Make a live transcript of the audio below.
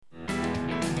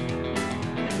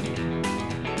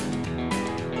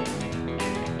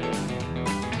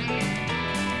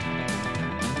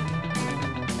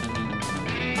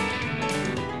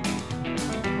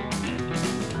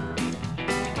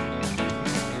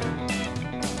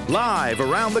Live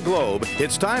around the globe,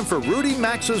 it's time for Rudy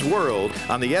Maxa's World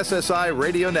on the SSI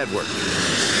Radio Network.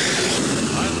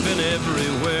 I've been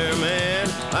everywhere, man.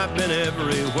 I've been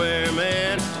everywhere,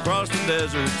 man. Across the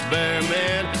deserts bare,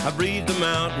 man. I breathe the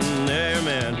mountain air,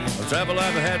 man. Of travel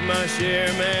I've had my share,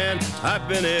 man. I've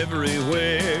been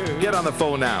everywhere. Get on the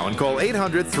phone now and call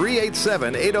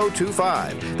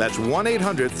 800-387-8025. That's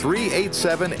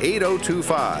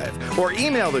 1-800-387-8025. Or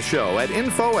email the show at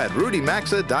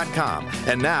info@rudymaxa.com.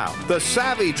 And now, the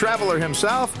savvy traveler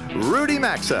himself, Rudy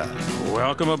Maxa.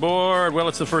 Welcome aboard. Well,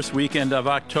 it's the first weekend of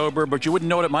October, but you wouldn't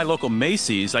know it at my local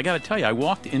Macy's. I got to tell you, I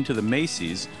walked into the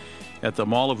Macy's at the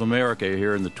Mall of America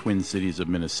here in the Twin Cities of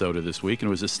Minnesota this week and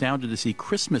was astounded to see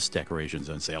Christmas decorations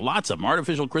on sale. Lots of them,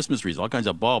 artificial Christmas trees, all kinds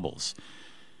of baubles.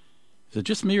 Is it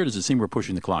just me, or does it seem we're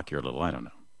pushing the clock here a little? I don't know.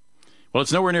 Well,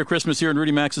 it's nowhere near Christmas here in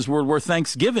Rudy Maxa's World, where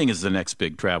Thanksgiving is the next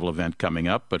big travel event coming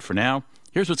up. But for now,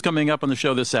 here's what's coming up on the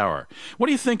show this hour. What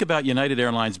do you think about United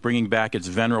Airlines bringing back its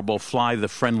venerable Fly the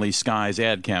Friendly Skies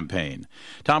ad campaign?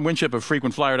 Tom Winship of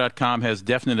FrequentFlyer.com has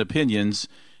definite opinions,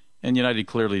 and United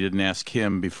clearly didn't ask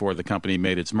him before the company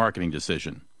made its marketing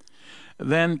decision.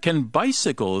 Then, can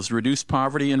bicycles reduce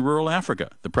poverty in rural Africa?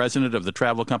 The president of the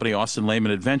travel company Austin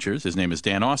Lehman Adventures, his name is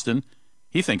Dan Austin,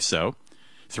 he thinks so.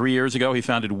 3 years ago, he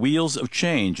founded Wheels of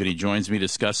Change, and he joins me to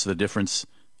discuss the difference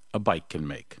a bike can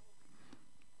make.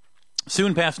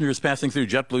 Soon, passengers passing through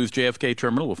JetBlue's JFK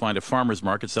terminal will find a farmer's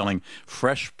market selling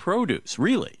fresh produce.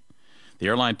 Really? The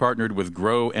airline partnered with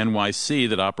Grow NYC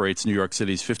that operates New York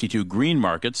City's 52 green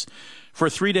markets for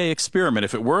a 3-day experiment.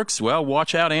 If it works, well,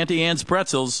 watch out, Auntie Anne's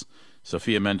pretzels.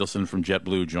 Sophia Mendelson from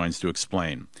JetBlue joins to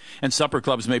explain. And supper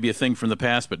clubs may be a thing from the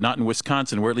past, but not in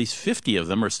Wisconsin, where at least 50 of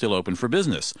them are still open for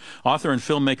business. Author and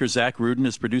filmmaker Zach Rudin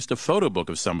has produced a photo book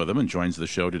of some of them and joins the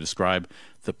show to describe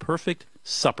the perfect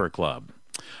supper club.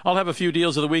 I'll have a few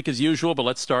deals of the week as usual, but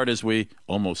let's start, as we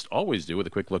almost always do, with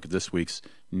a quick look at this week's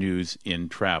news in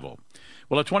travel.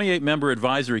 Well, a 28-member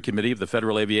advisory committee of the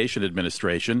Federal Aviation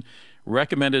Administration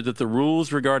recommended that the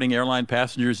rules regarding airline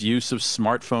passengers' use of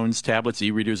smartphones, tablets,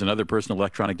 e-readers, and other personal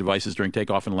electronic devices during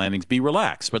takeoff and landings be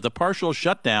relaxed. But the partial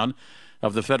shutdown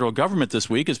of the federal government this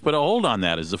week has put a hold on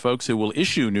that, as the folks who will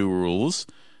issue new rules,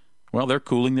 well, they're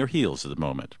cooling their heels at the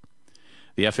moment.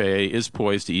 The FAA is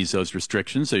poised to ease those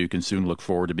restrictions, so you can soon look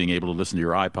forward to being able to listen to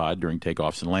your iPod during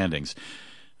takeoffs and landings.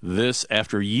 This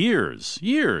after years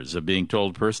of being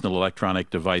told personal electronic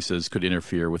devices could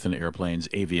interfere with an airplane's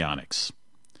avionics.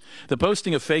 The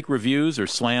posting of fake reviews or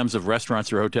slams of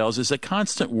restaurants or hotels is a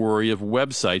constant worry of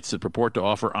websites that purport to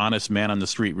offer honest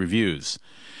man-on-the-street reviews.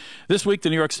 This week, the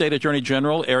New York State Attorney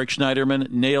General, Eric Schneiderman,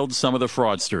 nailed some of the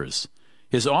fraudsters.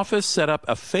 His office set up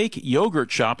a fake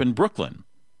yogurt shop in Brooklyn,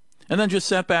 and then just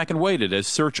sat back and waited as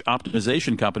search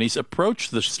optimization companies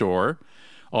approached the store,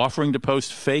 offering to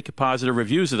post fake positive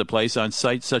reviews of the place on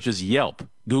sites such as Yelp,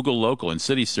 Google Local, and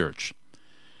City Search.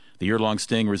 The year-long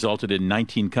sting resulted in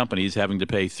 19 companies having to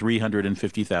pay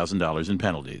 $350,000 in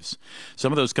penalties.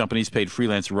 Some of those companies paid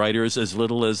freelance writers as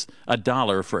little as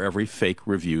 $1 for every fake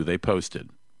review they posted.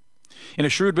 In a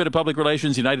shrewd bit of public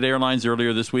relations, United Airlines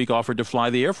earlier this week offered to fly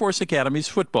the Air Force Academy's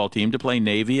football team to play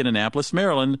Navy in Annapolis,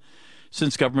 Maryland,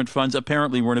 since government funds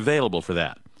apparently weren't available for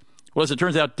that. Well, as it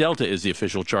turns out, Delta is the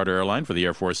official charter airline for the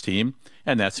Air Force team,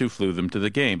 and that's who flew them to the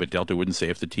game, but Delta wouldn't say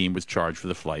if the team was charged for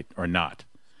the flight or not.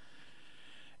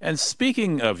 And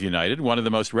speaking of United, one of the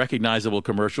most recognizable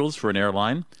commercials for an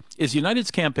airline is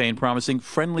United's campaign promising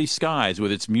friendly skies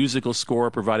with its musical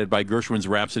score provided by Gershwin's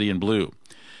Rhapsody in Blue.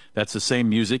 That's the same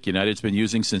music United's been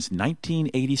using since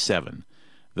 1987,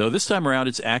 though this time around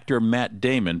it's actor Matt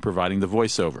Damon providing the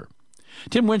voiceover.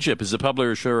 Tim Winship is the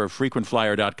publisher of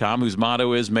FrequentFlyer.com, whose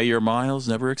motto is, "May your miles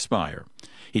never expire."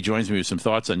 He joins me with some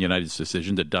thoughts on United's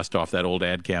decision to dust off that old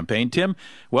ad campaign. Tim,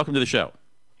 welcome to the show.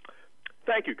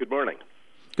 Thank you. Good morning.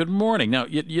 Good morning. Now,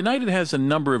 United has had a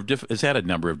number of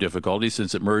difficulties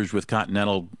since it merged with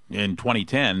Continental in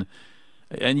 2010,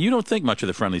 and you don't think much of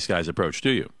the Friendly Skies approach, do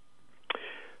you?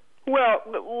 Well,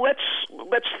 let's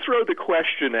throw the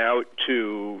question out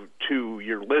to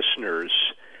your listeners.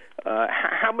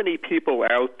 How many people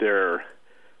out there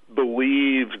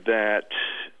believe that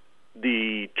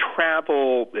the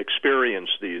travel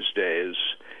experience these days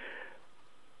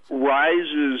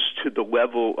rises to the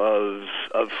level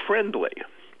of friendly,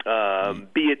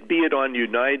 be it on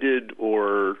United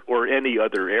or any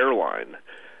other airline?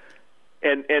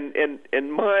 And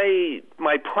my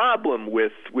problem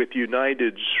with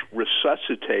United's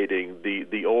resuscitating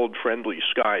the old Friendly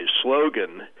Skies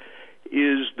slogan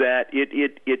is that it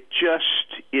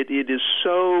is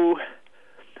so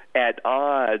at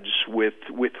odds with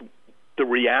the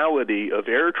reality of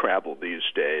air travel these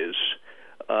days.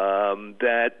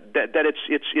 that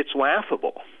it's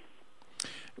laughable.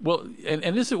 Well,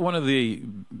 and is it one of the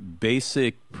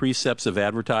basic precepts of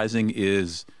advertising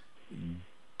is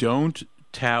don't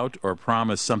tout or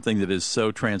promise something that is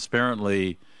so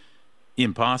transparently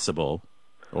impossible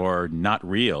or not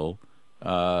real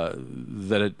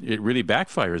that it really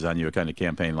backfires on you, a kind of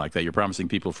campaign like that. You're promising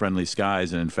people friendly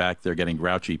skies, and in fact, they're getting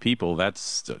grouchy people.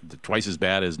 That's twice as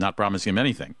bad as not promising them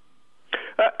anything.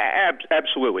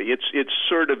 Absolutely. It's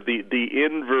sort of the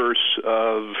inverse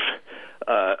of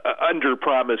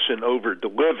under-promise and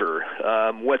over-deliver.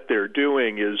 What they're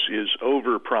doing is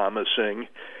over-promising.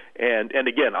 And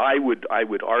again, I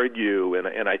would argue,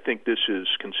 and I think this is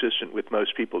consistent with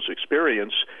most people's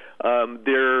experience.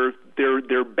 They're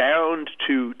bound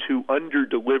to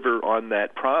under-deliver on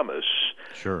that promise.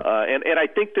 Sure. And I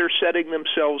think they're setting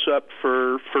themselves up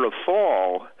for a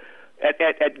fall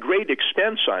at great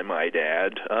expense, I might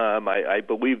add. I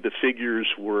believe the figures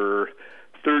were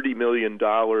 $30 million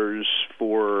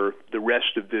for the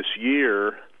rest of this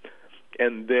year,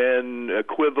 and then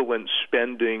equivalent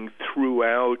spending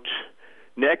throughout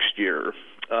next year,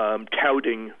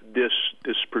 touting this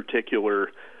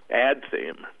particular ad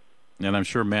theme. And I'm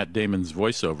sure Matt Damon's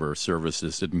voiceover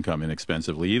services didn't come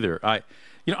inexpensively either.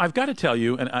 I've got to tell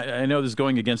you, and I know this is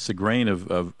going against the grain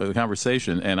of the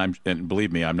conversation, and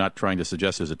believe me, I'm not trying to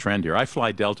suggest there's a trend here. I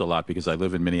fly Delta a lot because I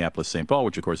live in Minneapolis-St. Paul,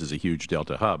 which of course is a huge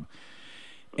Delta hub.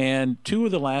 And 2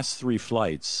 of the last 3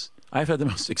 flights, I've had the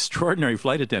most extraordinary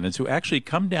flight attendants who actually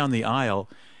come down the aisle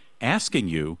asking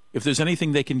you if there's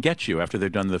anything they can get you after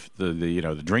they've done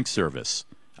the drink service.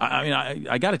 I mean,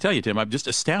 I got to tell you, Tim, I'm just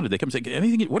astounded. They come and say,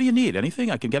 "Anything? What do you need?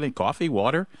 Anything? I can get any coffee,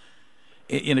 water?"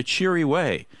 In a cheery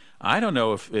way. I don't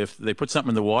know if they put something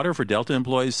in the water for Delta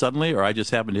employees suddenly, or I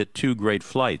just happened to hit 2 great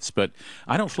flights. But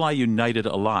I don't fly United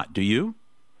a lot. Do you?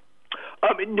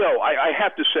 No, I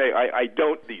have to say I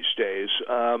don't these days.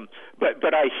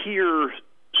 But I hear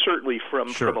certainly from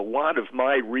a lot of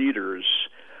my readers,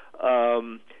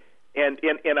 and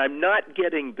I'm not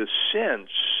getting the sense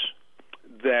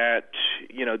that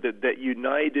that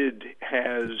United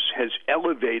has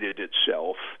elevated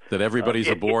itself. That everybody's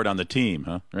aboard on the team,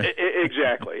 huh? Right?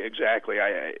 Exactly.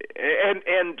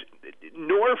 And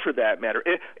nor for that matter.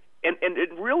 And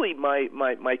really,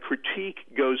 my critique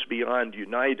goes beyond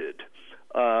United.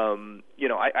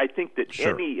 I think that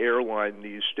any airline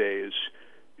these days,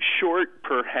 short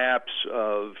perhaps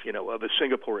of a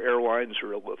Singapore Airlines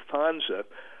or a Lufthansa,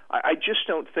 I just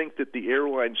don't think that the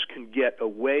airlines can get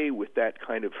away with that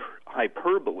kind of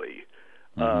hyperbole,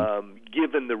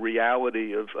 given the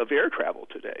reality of air travel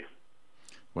today.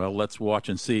 Well, let's watch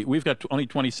and see. We've got only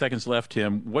 20 seconds left,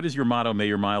 Tim. What is your motto? May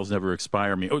your miles never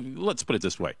expire. Let's put it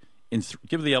this way.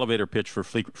 Give the elevator pitch for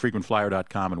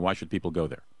frequentflyer.com, and why should people go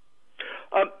there?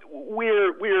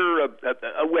 We're a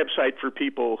website for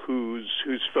people whose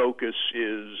focus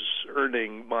is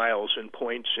earning miles and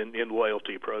points in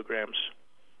loyalty programs.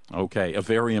 Okay, a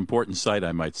very important site,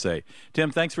 I might say. Tim,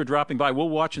 thanks for dropping by. We'll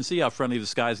watch and see how friendly the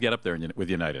skies get up there with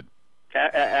United.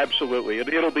 Absolutely.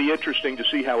 It'll be interesting to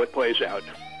see how it plays out.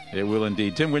 It will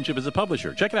indeed. Tim Winship is a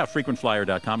publisher. Check it out,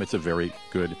 frequentflyer.com. It's a very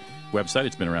good website.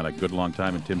 It's been around a good long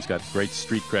time, and Tim's got great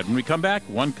street cred. When we come back,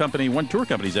 one tour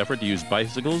company's effort to use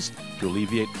bicycles to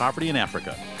alleviate poverty in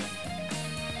Africa.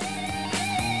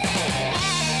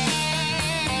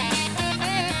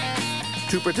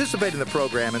 To participate in the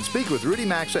program and speak with Rudy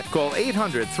Maxa, call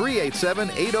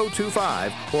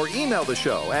 800-387-8025 or email the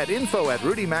show at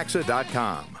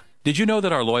info@rudymaxa.com. Did you know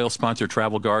that our loyal sponsor,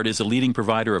 Travel Guard, is a leading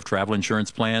provider of travel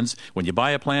insurance plans? When you buy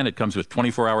a plan, it comes with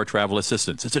 24-hour travel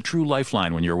assistance. It's a true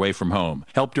lifeline when you're away from home.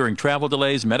 Help during travel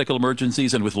delays, medical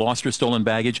emergencies, and with lost or stolen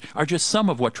baggage are just some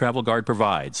of what Travel Guard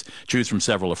provides. Choose from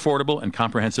several affordable and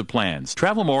comprehensive plans.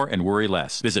 Travel more and worry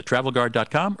less. Visit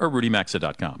TravelGuard.com or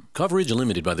RudyMaxa.com. Coverage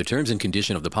limited by the terms and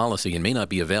condition of the policy and may not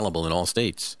be available in all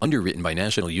states. Underwritten by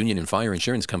National Union and Fire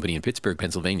Insurance Company in Pittsburgh,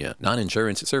 Pennsylvania.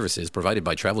 Non-insurance services provided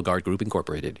by Travel Guard Group,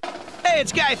 Incorporated. Hey,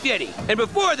 it's Guy Fieri, and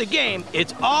before the game,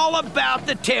 it's all about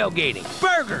the tailgating.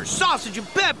 Burgers, sausage and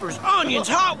peppers, onions,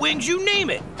 hot wings, you name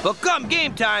it. But come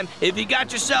game time, if you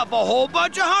got yourself a whole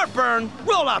bunch of heartburn,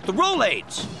 roll out the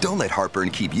Rolaids. Don't let heartburn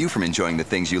keep you from enjoying the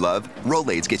things you love.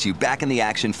 Rolaids gets you back in the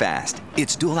action fast.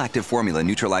 Its dual-active formula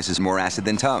neutralizes more acid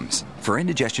than Tums. For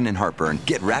indigestion and heartburn,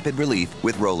 get rapid relief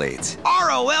with Rolaids.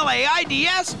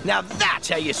 Rolaids? Now that's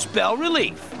how you spell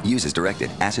relief. Use as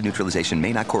directed. Acid neutralization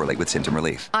may not correlate with symptom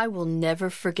relief. I will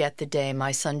never forget the day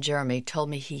my son Jeremy told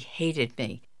me he hated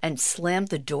me and slammed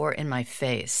the door in my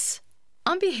face.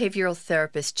 I'm behavioral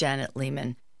therapist Janet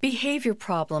Lehman. Behavior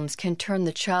problems can turn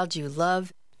the child you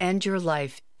love and your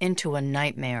life into a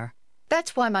nightmare.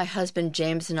 That's why my husband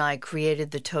James and I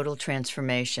created the Total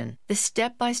Transformation, the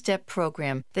step-by-step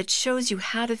program that shows you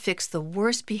how to fix the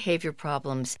worst behavior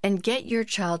problems and get your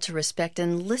child to respect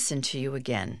and listen to you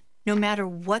again. No matter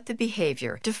what the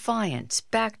behavior, defiance,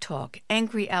 backtalk,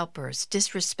 angry outbursts,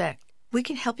 disrespect, we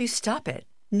can help you stop it.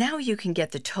 Now you can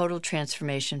get the Total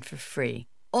Transformation for free.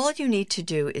 All you need to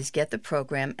do is get the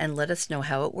program and let us know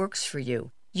how it works for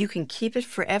you. You can keep it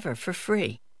forever for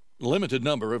free. Limited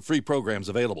number of free programs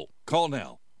available. Call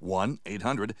now.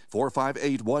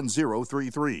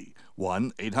 1-800-458-1033.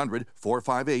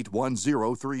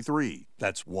 1-800-458-1033.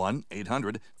 That's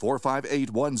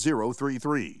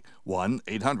 1-800-458-1033.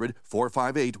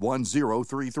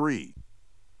 1-800-458-1033.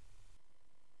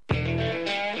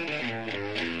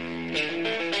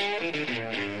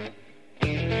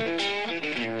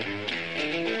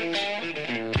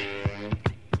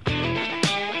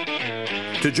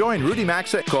 To join Rudy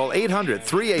Maxa, call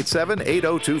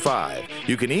 800-387-8025.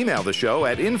 You can email the show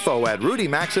at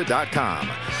info@rudymaxa.com.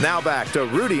 Now back to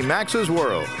Rudy Maxa's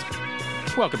World.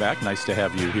 Welcome back. Nice to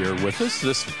have you here with us.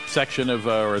 This section of,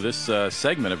 this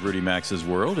segment of Rudy Maxa's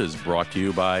World is brought to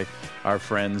you by our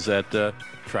friends at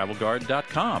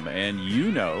TravelGuard.com. And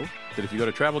you know that if you go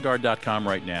to TravelGuard.com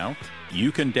right now,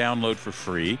 you can download for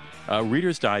free a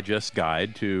Reader's Digest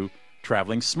guide to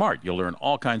Traveling Smart. You'll learn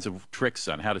all kinds of tricks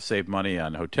on how to save money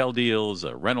on hotel deals,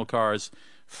 rental cars,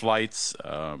 flights,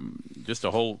 just a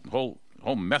whole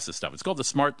mess of stuff. It's called the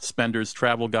Smart Spender's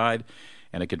Travel Guide,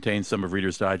 and it contains some of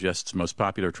Reader's Digest's most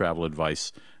popular travel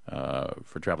advice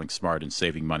for traveling smart and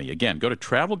saving money. Again, go to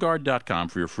TravelGuard.com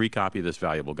for your free copy of this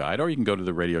valuable guide, or you can go to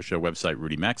the radio show website,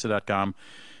 RudyMaxa.com,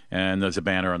 and there's a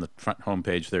banner on the front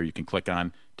homepage there you can click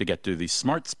on to get to the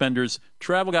Smart Spender's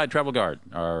Travel Guide. TravelGuard,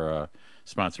 our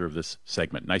sponsor of this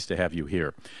segment. Nice to have you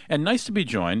here. And nice to be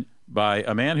joined by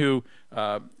a man who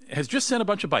has just sent a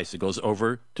bunch of bicycles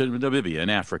over to Namibia in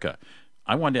Africa.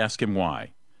 I wanted to ask him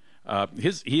why.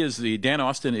 Dan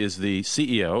Austin is the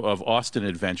CEO of Austin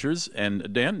Adventures.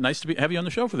 And Dan, nice to have you on the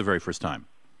show for the very first time.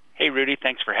 Hey, Rudy.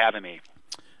 Thanks for having me.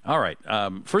 All right.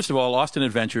 First of all, Austin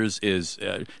Adventures is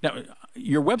now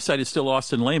your website is still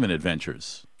Austin Lehman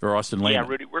Adventures or Austin Lehman. Yeah,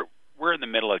 Rudy. We're in the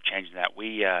middle of changing that.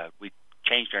 We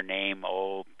changed our name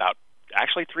about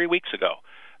 3 weeks ago.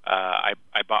 I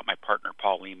bought my partner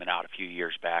Paul Lehman out a few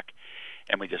years back,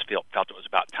 and we just felt it was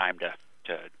about time to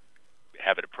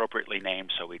have it appropriately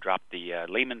named. So we dropped the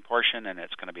Lehman portion, and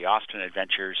it's going to be Austin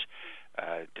Adventures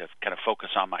to kind of focus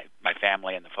on my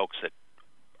family and the folks that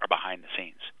are behind the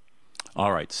scenes.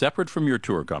 All right. Separate from your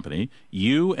tour company,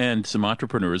 you and some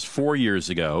entrepreneurs 4 years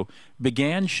ago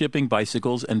began shipping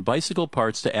bicycles and bicycle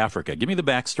parts to Africa. Give me the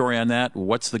backstory on that.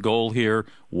 What's the goal here?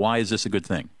 Why is this a good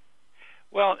thing?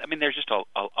 Well, I mean, there's just a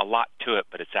lot to it,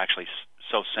 but it's actually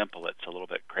so simple it's a little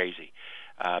bit crazy.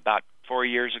 About 4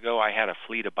 years ago, I had a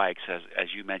fleet of bikes.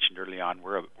 As you mentioned early on,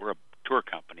 we're a tour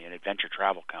company, an adventure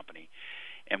travel company,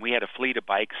 and we had a fleet of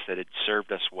bikes that had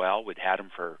served us well. We'd had them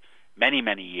for many,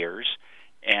 many years.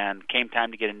 And came time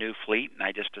to get a new fleet, and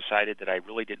I just decided that I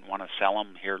really didn't want to sell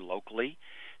them here locally.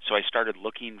 So I started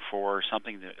looking for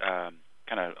something that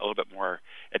kind of a little bit more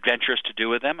adventurous to do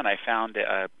with them, and I found,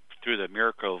 through the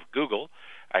miracle of Google,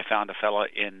 I found a fellow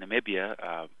in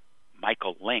Namibia,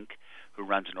 Michael Link, who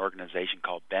runs an organization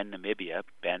called BEN Namibia.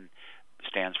 BEN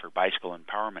stands for Bicycle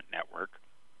Empowerment Network.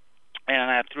 And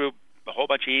I threw a whole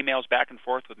bunch of emails back and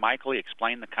forth with Michael. He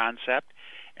explained the concept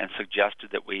and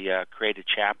suggested that we create a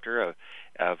chapter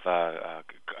of a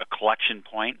collection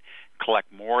point, collect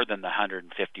more than the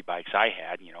 150 bikes I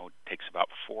had. You know, it takes about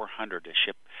 400 to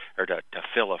ship or to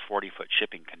fill a 40-foot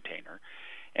shipping container.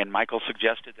 And Michael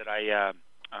suggested that I,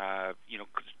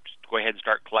 go ahead and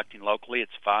start collecting locally.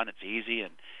 It's fun, it's easy,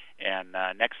 and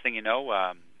next thing you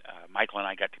know, Michael and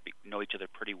I got to know each other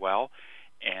pretty well,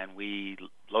 and we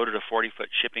loaded a 40-foot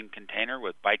shipping container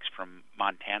with bikes from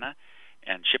Montana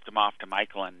and shipped them off to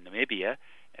Michael in Namibia.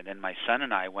 And then my son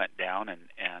and I went down and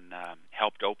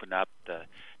helped open up the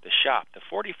shop. The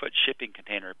 40-foot shipping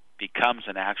container becomes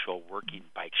an actual working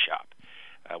bike shop.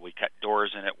 We cut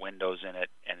doors in it, windows in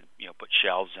it, and put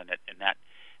shelves in it, and that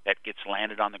gets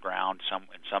landed on the ground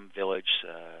in some village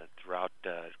throughout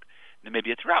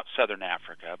Namibia, throughout southern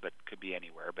Africa, but could be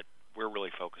anywhere. But we're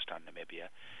really focused on Namibia.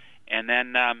 And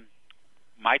then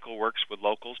Michael works with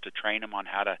locals to train them on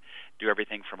how to do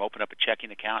everything from open up a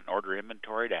checking account and order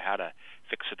inventory to how to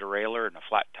fix a derailleur and a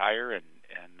flat tire, and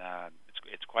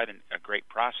it's quite a great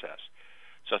process.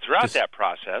 So throughout that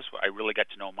process, I really got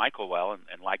to know Michael well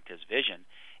and liked his vision,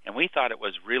 and we thought it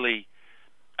was really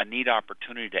a neat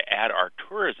opportunity to add our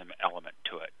tourism element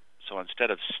to it. So instead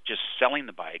of just selling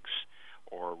the bikes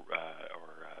or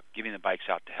giving the bikes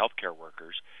out to healthcare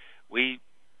workers, we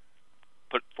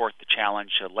put forth the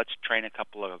challenge, let's train a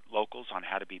couple of locals on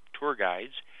how to be tour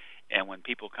guides, and when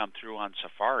people come through on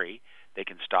safari, they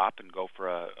can stop and go for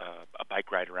a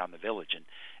bike ride around the village. And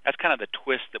that's kind of the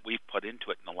twist that we've put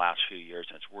into it in the last few years,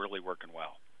 and it's really working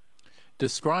well.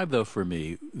 Describe, though, for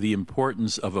me, the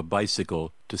importance of a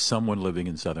bicycle to someone living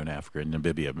in southern Africa, in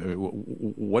Namibia.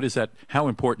 What is that? How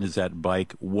important is that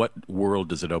bike? What world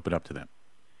does it open up to them?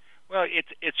 Well,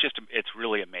 it's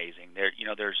really amazing.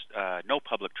 There's no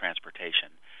public transportation,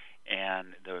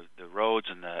 and the roads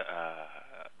and the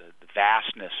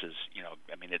vastness is,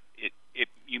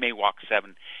 you may walk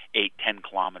 7, 8, 10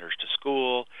 kilometers to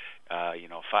school,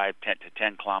 5, 10 to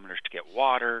 10 kilometers to get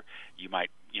water. You might,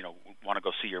 want to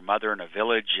go see your mother in a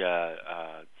village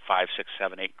 5, 6,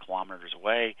 7, 8 kilometers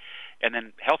away. And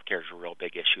then healthcare is a real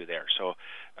big issue there. So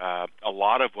a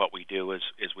lot of what we do is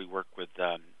we work with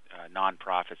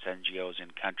nonprofits, NGOs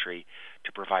in country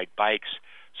to provide bikes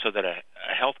so that a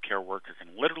healthcare worker can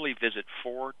literally visit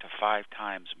 4 to 5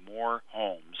 times more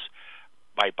homes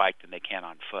by bike than they can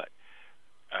on foot.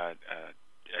 A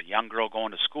young girl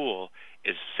going to school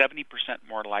is 70%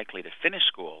 more likely to finish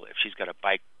school if she's got a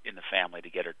bike in the family to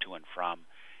get her to and from.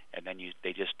 And then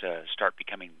they just start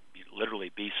becoming literally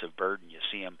beasts of burden. You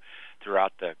see them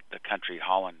throughout the country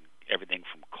hauling everything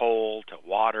from coal to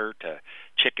water to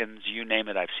chickens, you name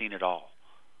it. I've seen it all.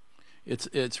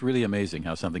 It's really amazing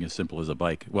how something as simple as a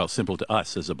bike, well, simple to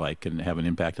us as a bike, can have an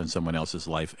impact on someone else's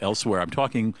life elsewhere. I'm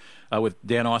talking with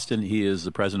Dan Austin. He is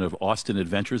the president of Austin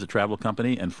Adventures, a travel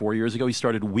company, and 4 years ago he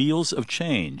started Wheels of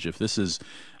Change. If this is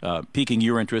piquing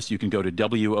your interest, you can go to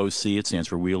WOC. It stands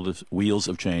for Wheels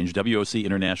of Change,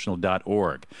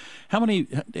 WOCinternational.org. How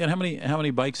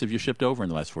many bikes have you shipped over in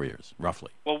the last 4 years, roughly?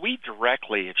 Well, we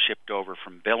directly have shipped over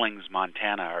from Billings,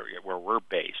 Montana, where we're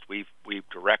based. We've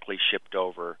directly shipped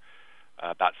over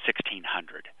about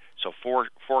 1,600, so four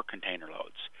container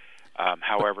loads.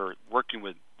 However, working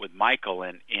with Michael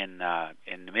in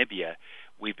Namibia,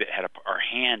 we've had our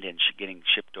hand in getting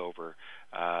shipped over.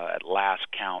 At last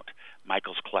count,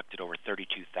 Michael's collected over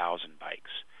 32,000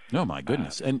 bikes. Oh my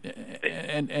goodness!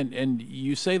 And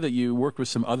you say that you worked with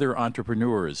some other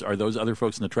entrepreneurs. Are those other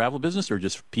folks in the travel business, or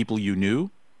just people you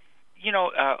knew?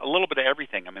 A little bit of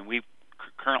everything. I mean, we've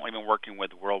currently been working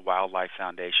with the World Wildlife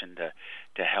Foundation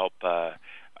to help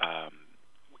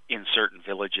in certain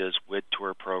villages with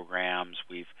tour programs.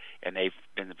 And they've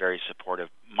been very supportive.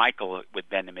 Michael with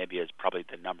Ben Namibia is probably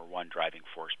the number one driving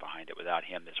force behind it. Without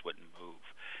him, this wouldn't move.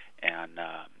 And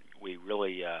we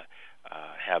really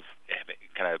have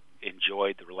kind of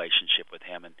enjoyed the relationship with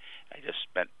him. And I just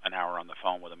spent an hour on the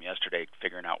phone with him yesterday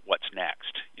figuring out what's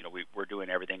next. We're doing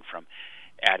everything from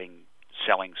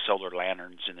selling solar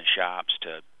lanterns in the shops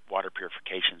to water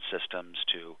purification systems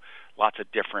to lots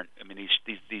of different. I mean,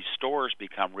 these stores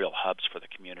become real hubs for the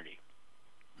community.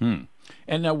 And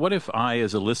now, what if I,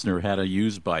 as a listener, had a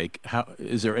used bike?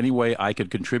 Is there any way I could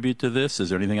contribute to this? Is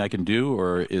there anything I can do,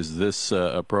 or is this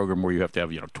a program where you have to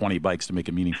have 20 bikes to make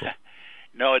it meaningful?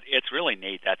 No, it's really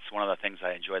neat. That's one of the things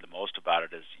I enjoy the most about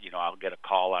it. Is I'll get a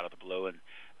call out of the blue and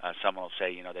someone will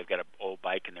say, they've got an old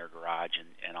bike in their garage,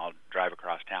 and I'll drive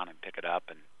across town and pick it up,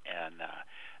 and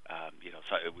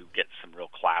so we get some real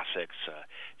classics.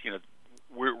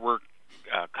 We're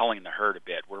culling the herd a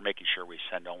bit. We're making sure we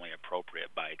send only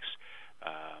appropriate bikes,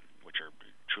 which are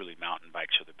truly mountain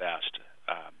bikes are the best.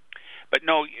 But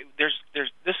no, there's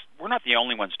this. We're not the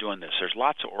only ones doing this. There's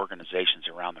lots of organizations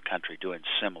around the country doing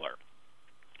similar.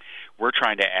 We're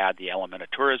trying to add the element of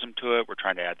tourism to it. We're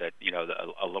trying to add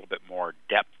a little bit more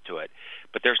depth to it.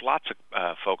 But there's lots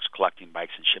of folks collecting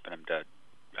bikes and shipping them to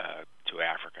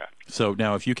Africa. So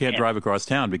now, if you can't drive across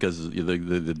town because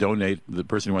the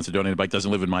person who wants to donate a bike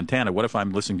doesn't live in Montana, what if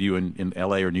I'm listening to you in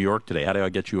L.A. or New York today? How do I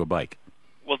get you a bike?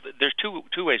 Well, there's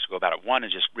two ways to go about it. One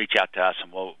is just reach out to us,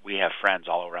 and we have friends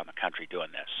all around the country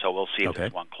doing this, so we'll see if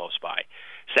there's one close by.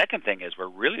 Second thing is we're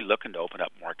really looking to open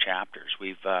up more chapters.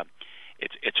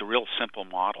 It's a real simple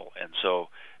model, and so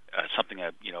something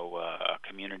a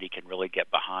community can really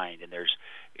get behind. And there's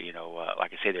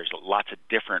like I say, there's lots of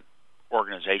different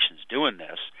organizations doing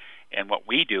this, and what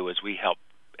we do is we help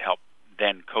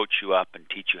then coach you up and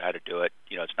teach you how to do it.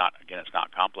 It's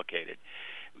not complicated.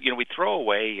 We throw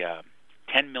away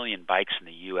 10 million bikes in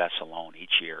the U.S. alone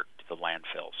each year to the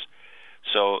landfills.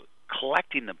 So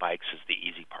collecting the bikes is the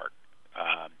easy part.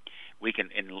 We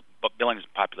can, in Billings'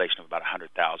 population of about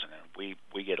 100,000, and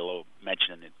we get a little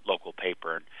mention in the local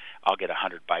paper, and I'll get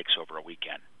 100 bikes over a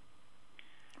weekend.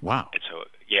 Wow. And so,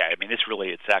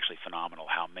 it's actually phenomenal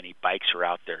how many bikes are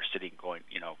out there sitting, going,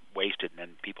 wasted, and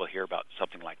then people hear about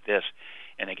something like this,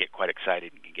 and they get quite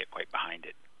excited and can get quite behind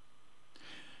it.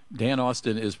 Dan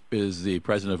Austin is the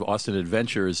president of Austin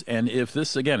Adventures, and if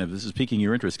this is piquing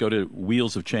your interest, go to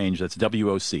Wheels of Change. That's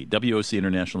WOC,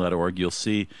 WOCinternational.org. You'll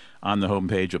see on the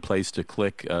homepage a place to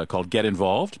click called Get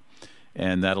Involved,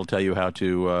 and that'll tell you how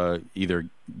to either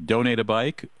donate a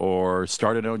bike or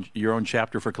start your own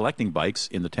chapter for collecting bikes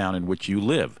in the town in which you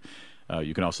live.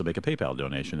 You can also make a PayPal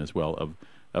donation as well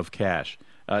of cash.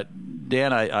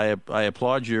 Dan, I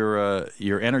applaud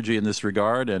your energy in this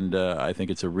regard, and I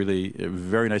think it's a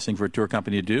very nice thing for a tour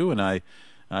company to do, and I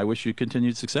wish you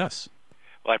continued success.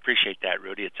 Well, I appreciate that,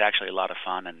 Rudy. It's actually a lot of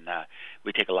fun, and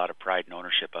we take a lot of pride and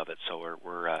ownership of it. So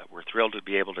we're thrilled to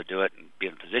be able to do it and be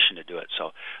in a position to do it.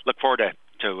 So look forward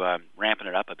to ramping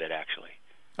it up a bit. Actually,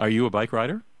 are you a bike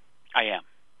rider? I am.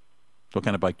 What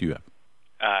kind of bike do you have?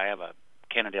 I have a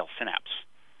Cannondale Synapse.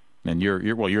 And you're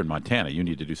in Montana. You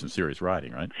need to do some serious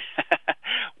riding, right?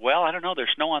 Well, I don't know. There's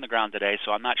snow on the ground today,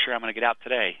 so I'm not sure I'm going to get out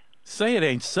today. Say it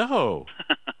ain't so.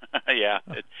 Yeah,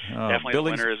 definitely.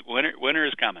 Winter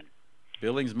is coming.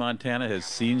 Billings, Montana has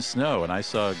seen snow, and I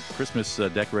saw Christmas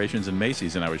decorations in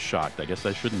Macy's, and I was shocked. I guess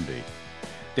I shouldn't be.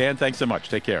 Dan, thanks so much.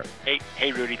 Take care.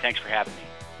 Hey, Rudy, thanks for having me.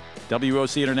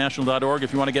 WOCinternational.org.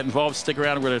 If you want to get involved, stick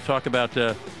around. We're going to talk about,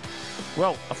 a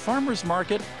farmer's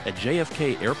market at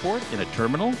JFK Airport in a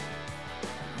terminal.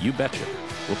 You betcha.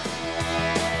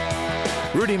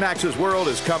 Rudy Maxa's World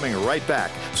is coming right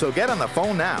back, so get on the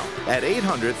phone now at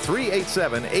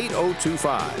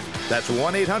 800-387-8025. That's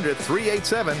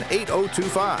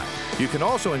 1-800-387-8025. You can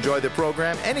also enjoy the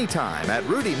program anytime at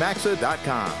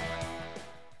rudymaxa.com.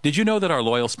 Did you know that our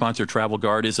loyal sponsor, Travel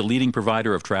Guard, is a leading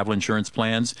provider of travel insurance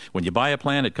plans? When you buy a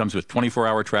plan, it comes with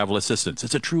 24-hour travel assistance.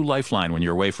 It's a true lifeline when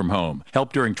you're away from home.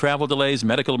 Help during travel delays,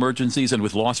 medical emergencies, and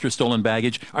with lost or stolen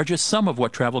baggage are just some of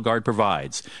what Travel Guard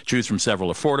provides. Choose from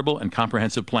several affordable and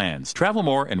comprehensive plans. Travel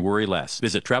more and worry less.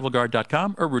 Visit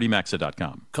TravelGuard.com or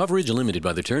RudyMaxa.com. Coverage limited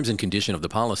by the terms and condition of the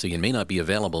policy and may not be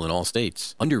available in all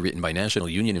states. Underwritten by National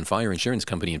Union and Fire Insurance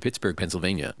Company in Pittsburgh,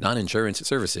 Pennsylvania. Non-insurance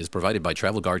services provided by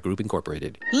Travel Guard Group,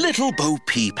 Incorporated. Little Bo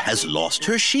Peep has lost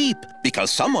her sheep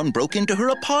because someone broke into her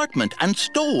apartment and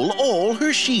stole all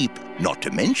her sheep, not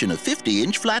to mention a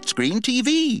 50-inch flat-screen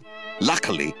TV.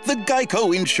 Luckily, the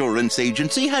Geico Insurance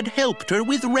Agency had helped her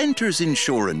with renter's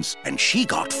insurance, and she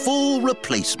got full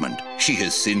replacement. She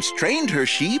has since trained her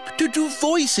sheep to do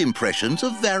voice impressions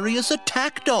of various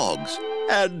attack dogs,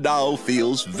 and now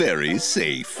feels very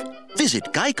safe. Visit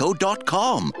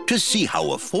geico.com to see how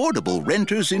affordable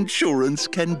renter's insurance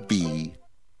can be.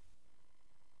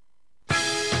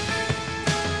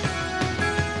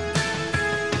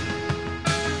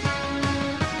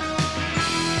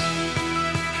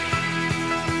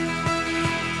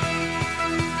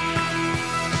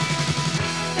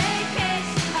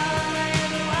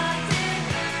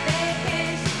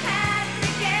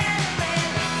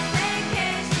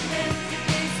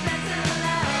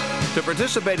 To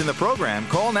participate in the program,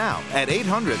 call now at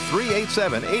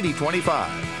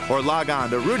 800-387-8025 or log on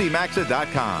to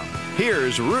rudymaxa.com.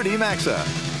 Here's Rudy Maxa.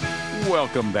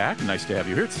 Welcome back. Nice to have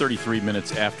you here. It's 33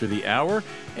 minutes after the hour.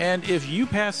 And if you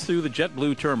pass through the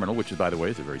JetBlue terminal, which, by the way,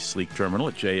 is a very sleek terminal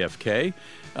at JFK,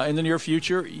 in the near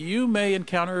future, you may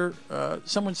encounter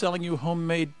someone selling you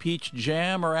homemade peach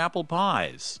jam or apple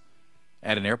pies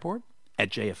at an airport, at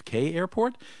JFK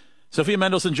Airport. Sophia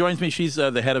Mendelson joins me. She's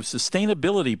the head of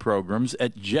sustainability programs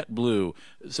at JetBlue.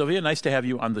 Sophia, nice to have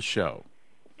you on the show.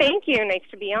 Thank you. Nice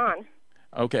to be on.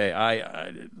 Okay.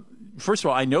 First of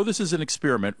all, I know this is an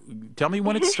experiment. Tell me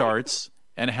when it starts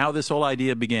and how this whole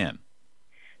idea began.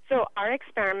 So our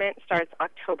experiment starts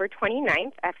October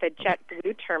 29th at the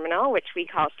JetBlue terminal, which we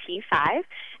call T5,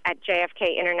 at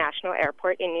JFK International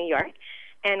Airport in New York.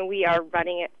 And we are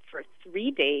running it for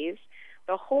 3 days.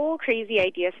 The whole crazy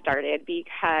idea started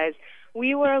because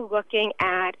we were looking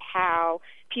at how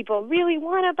people really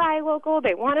want to buy local,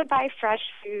 they want to buy fresh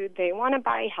food, they want to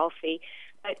buy healthy,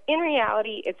 but in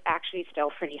reality, it's actually still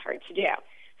pretty hard to do.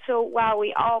 So while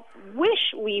we all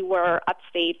wish we were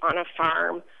upstate on a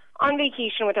farm, on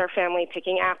vacation with our family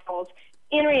picking apples,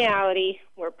 in reality,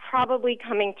 we're probably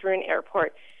coming through an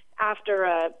airport after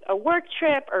a work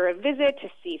trip or a visit to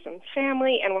see some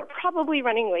family, and we're probably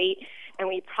running late, and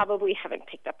we probably haven't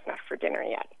picked up enough for dinner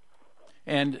yet.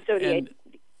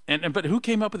 But who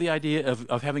came up with the idea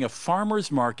of having a farmer's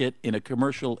market in a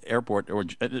commercial airport, or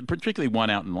particularly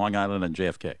one out in Long Island and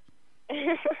JFK?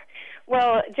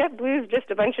 Well, JetBlue is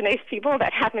just a bunch of nice people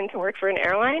that happen to work for an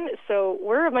airline, so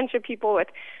we're a bunch of people with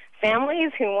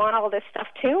families who want all this stuff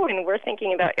too, and we're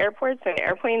thinking about airports and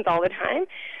airplanes all the time.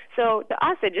 So to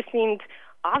us, it just seemed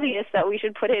obvious that we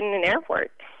should put it in an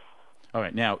airport. All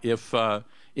right. Now, if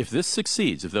this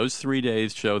succeeds, if those 3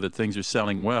 days show that things are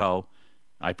selling well,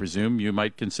 I presume you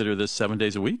might consider this 7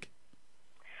 days a week?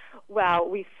 Well,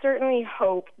 we certainly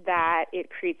hope that it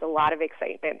creates a lot of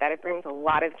excitement, that it brings a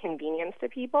lot of convenience to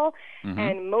people,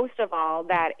 and most of all,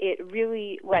 that it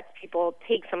really lets people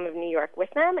take some of New York with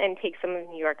them and take some of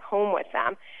New York home with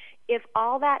them. If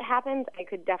all that happens, I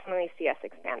could definitely see us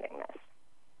expanding this.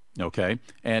 Okay.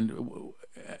 And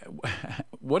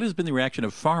what has been the reaction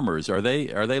of farmers? Are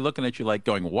they looking at you like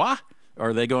going, what?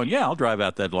 Or are they going, yeah, I'll drive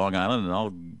out that Long Island and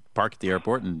I'll park at the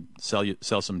airport and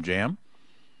sell some jam?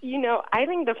 You know, I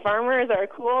think the farmers are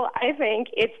cool. I think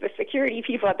it's the security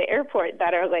people at the airport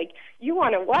that are like, you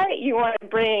want to what? You want to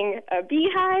bring a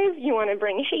beehive? You want to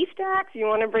bring haystacks? You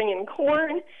want to bring in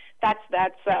corn? That's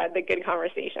the good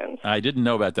conversations. I didn't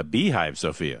know about the beehive,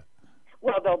 Sophia.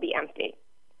 Well, they'll be empty.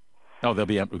 Oh, they'll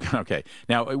be empty. Okay.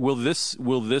 Now, will this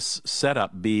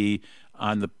setup be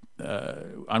on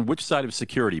which side of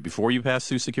security? Before you pass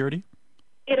through security?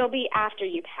 It'll be after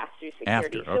you pass through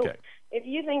security. After, okay. So if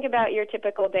you think about your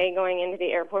typical day going into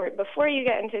the airport, before you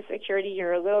get into security,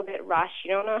 you're a little bit rushed.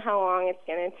 You don't know how long it's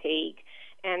going to take.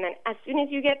 And then as soon as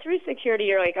you get through security,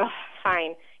 you're like, oh,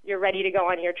 fine. You're ready to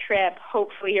go on your trip.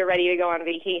 Hopefully you're ready to go on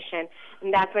vacation.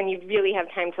 And that's when you really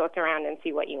have time to look around and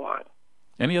see what you want.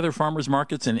 Any other farmers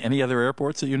markets in any other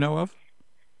airports that you know of?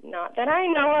 Not that I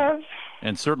know of.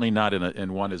 And certainly not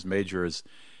in one as major as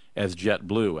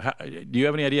JetBlue. Do you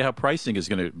have any idea how pricing is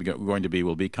going to be?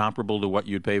 Will it be comparable to what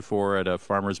you'd pay for at a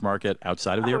farmer's market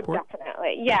outside of the airport?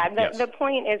 Definitely. Yeah, the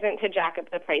point isn't to jack up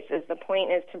the prices. The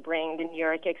point is to bring the New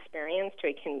York experience to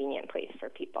a convenient place for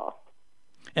people.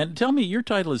 And tell me, your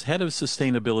title is Head of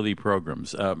Sustainability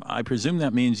Programs. I presume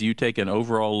that means you take an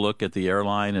overall look at the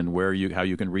airline and how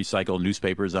you can recycle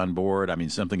newspapers on board. I mean,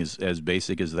 something as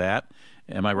basic as that.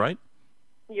 Am I right?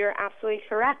 You're absolutely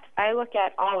correct. I look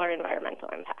at all our environmental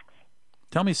impacts.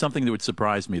 Tell me something that would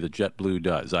surprise me that JetBlue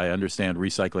does. I understand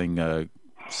recycling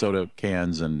soda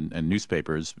cans and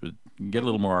newspapers, but get a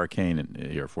little more arcane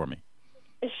in here for me.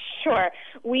 Sure.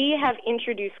 We have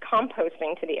introduced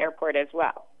composting to the airport as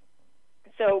well.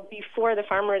 So before the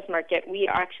farmers market, we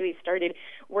actually started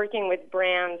working with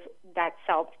brands that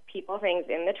sell people things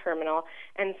in the terminal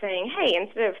and saying, hey,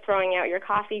 instead of throwing out your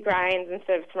coffee grinds,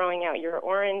 instead of throwing out your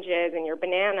oranges and your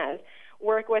bananas,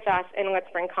 work with us and let's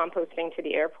bring composting to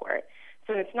the airport.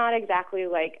 So it's not exactly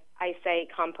like I say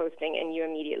composting and you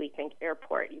immediately think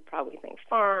airport. You probably think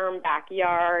farm,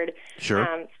 backyard.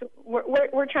 Sure. So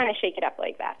we're trying to shake it up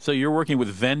like that. So you're working with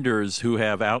vendors who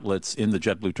have outlets in the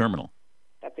JetBlue terminal.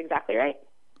 That's exactly right.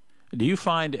 Do you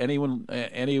find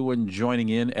anyone joining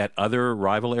in at other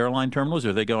rival airline terminals? Or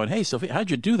are they going, hey, Sophie, how'd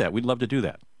you do that? We'd love to do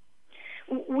that.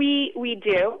 We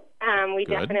do. We Good.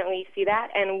 Definitely see that,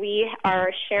 and we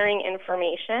are sharing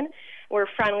information. We're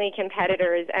friendly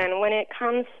competitors, and when it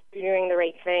comes to doing the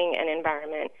right thing and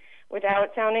environment,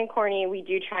 without sounding corny, we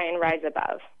do try and rise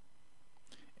above.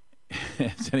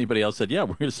 Has anybody else said, yeah,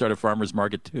 we're going to start a farmer's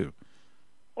market too?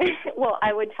 Well,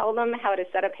 I would tell them how to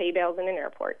set up hay bales in an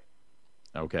airport.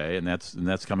 Okay, and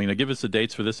that's coming. Now, give us the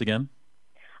dates for this again.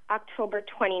 October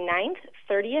 29th,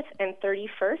 30th, and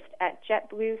 31st at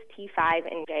JetBlue's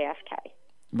T5 in JFK.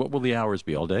 What will the hours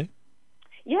be, all day?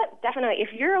 Yep, definitely. If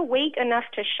you're awake enough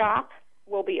to shop,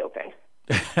 we'll be open.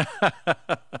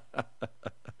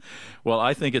 Well,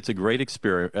 I think it's a great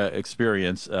experiment,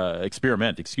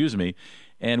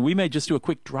 and we may just do a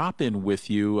quick drop-in with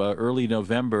you early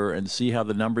November and see how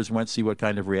the numbers went, see what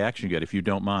kind of reaction you get, if you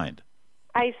don't mind.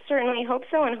 I certainly hope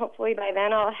so, and hopefully by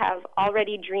then I'll have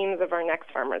already dreams of our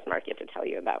next farmers market to tell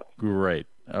you about. Great.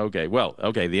 Okay. Well,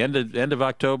 the end of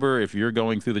October, if you're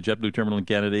going through the JetBlue terminal in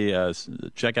Kennedy,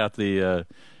 check out the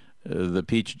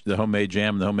homemade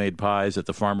jam, the homemade pies at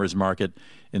the farmers market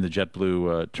in the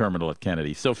JetBlue terminal at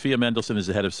Kennedy. Sophia Mendelson is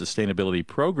the head of sustainability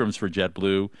programs for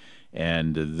JetBlue,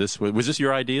 and was this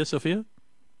your idea, Sophia?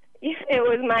 It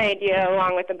was my idea,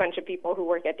 along with a bunch of people who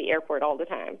work at the airport all the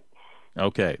time.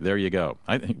 Okay, there you go.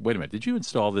 Wait a minute. Did you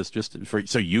install this just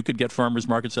so you could get farmers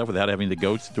market stuff without having to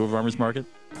go to a farmers market?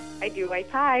 I do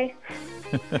like pie.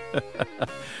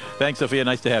 Thanks, Sophia.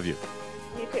 Nice to have you.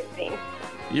 You too. Thanks.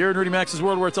 You're in Rudy Max's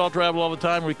World, where it's all travel all the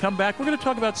time. When we come back, we're going to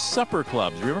talk about supper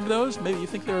clubs. Remember those? Maybe you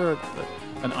think they're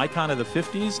an icon of the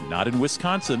 50s? Not in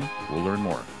Wisconsin. We'll learn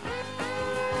more.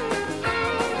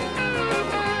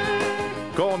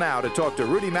 Call now to talk to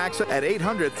Rudy Maxa at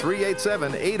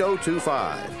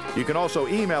 800-387-8025. You can also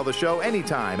email the show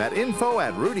anytime at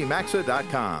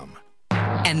info@rudymaxa.com.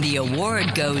 And the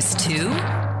award goes to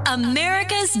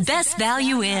America's Best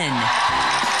Value Inn.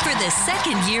 For For the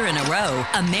second year in a row,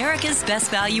 America's Best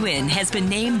Value Inn has been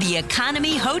named the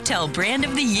Economy Hotel Brand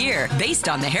of the Year based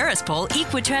on the Harris Poll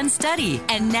Equitrend study.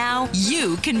 And now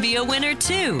you can be a winner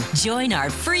too. Join our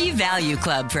free value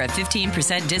club for a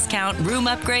 15% discount, room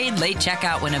upgrade, late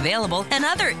checkout when available, and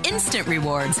other instant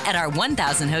rewards at our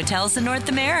 1,000 hotels in North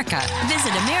America.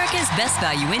 Visit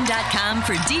americasbestvalueinn.com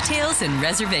for details and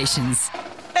reservations.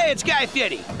 Hey, it's Guy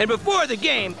Fieri, and before the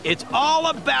game, it's all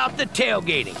about the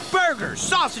tailgating. Burgers,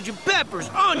 sausage and peppers,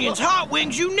 onions, hot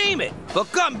wings, you name it.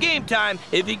 But come game time,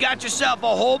 if you got yourself a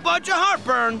whole bunch of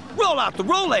heartburn, roll out the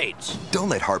Rolaids. Don't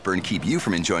let heartburn keep you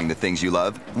from enjoying the things you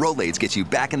love. Rolaids gets you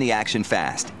back in the action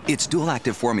fast. Its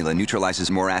dual-active formula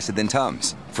neutralizes more acid than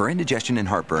Tums. For indigestion and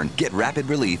heartburn, get rapid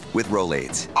relief with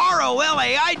Rolaids.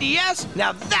 Rolaids?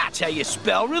 Now that's how you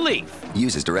spell relief.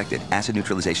 Use as directed. Acid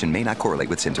neutralization may not correlate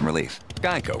with symptom relief.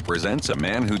 Geico presents a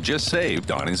man who just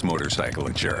saved on his motorcycle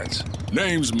insurance.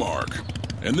 Name's Mark,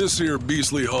 and this here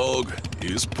beastly hog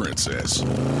is Princess.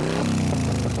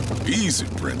 Easy,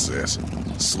 Princess.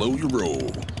 Slow your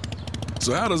roll.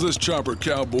 So how does this chopper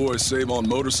cowboy save on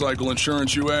motorcycle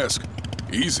insurance, you ask?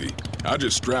 Easy. I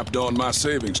just strapped on my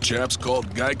savings chaps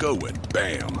called Geico and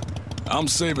bam! I'm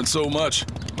saving so much,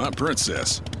 my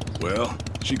Princess, well,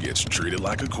 she gets treated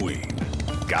like a queen.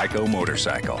 Geico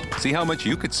Motorcycle. See how much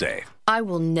you could save. I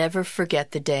will never forget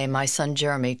the day my son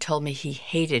Jeremy told me he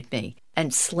hated me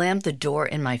and slammed the door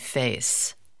in my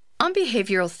face. I'm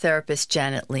behavioral therapist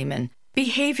Janet Lehman.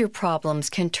 Behavior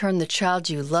problems can turn the child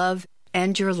you love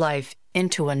and your life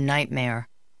into a nightmare.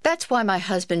 That's why my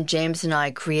husband James and I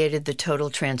created the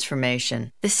Total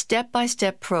Transformation, the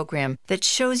step-by-step program that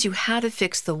shows you how to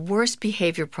fix the worst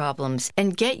behavior problems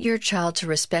and get your child to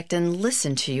respect and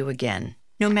listen to you again.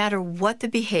 No matter what the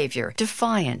behavior,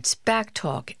 defiance,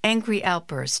 backtalk, angry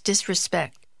outbursts,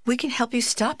 disrespect, we can help you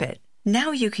stop it.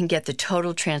 Now you can get the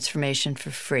Total Transformation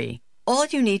for free. All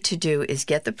you need to do is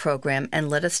get the program and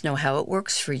let us know how it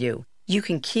works for you. You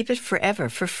can keep it forever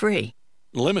for free.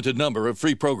 Limited number of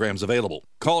free programs available.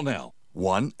 Call now.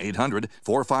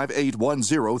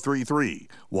 1-800-458-1033.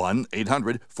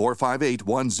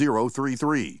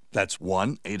 1-800-458-1033. That's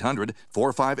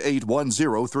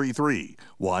 1-800-458-1033.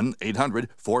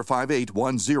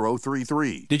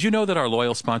 1-800-458-1033. Did you know that our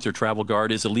loyal sponsor, Travel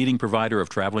Guard, is a leading provider of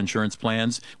travel insurance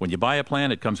plans? When you buy a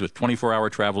plan, it comes with 24-hour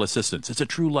travel assistance. It's a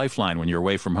true lifeline when you're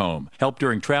away from home. Help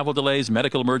during travel delays,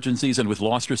 medical emergencies, and with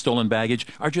lost or stolen baggage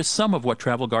are just some of what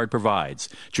Travel Guard provides.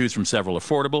 Choose from several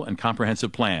affordable and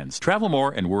comprehensive plans. Travel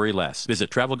more and worry less. Visit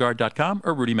TravelGuard.com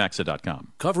or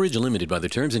RudyMaxa.com. Coverage limited by the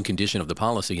terms and condition of the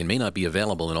policy and may not be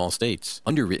available in all states.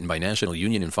 Underwritten by National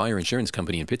Union and Fire Insurance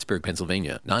Company in Pittsburgh,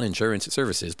 Pennsylvania. Non-insurance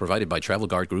services provided by Travel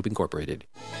Guard Group, Incorporated.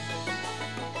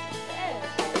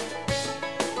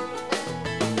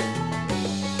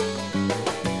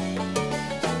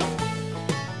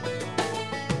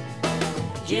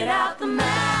 Get out the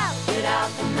map,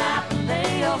 and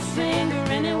lay your finger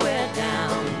anywhere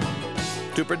down.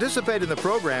 To participate in the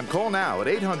program, call now at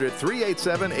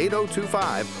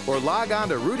 800-387-8025 or log on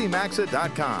to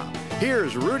RudyMaxa.com.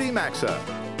 Here's Rudy Maxa.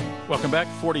 Welcome back.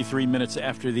 43 minutes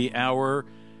after the hour.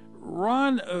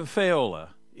 Ron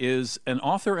Faiola is an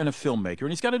author and a filmmaker,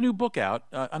 and he's got a new book out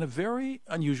on a very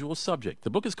unusual subject. The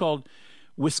book is called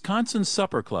Wisconsin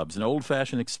Supper Clubs, an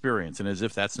Old-Fashioned Experience, and as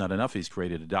if that's not enough, he's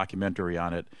created a documentary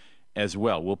on it as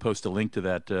well. We'll post a link to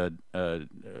that,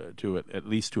 at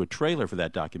least to a trailer for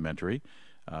that documentary.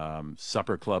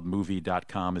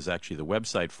 Supperclubmovie.com is actually the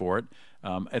website for it.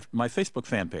 At my Facebook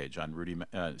fan page on on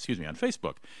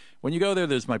Facebook. When you go there,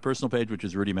 there's my personal page, which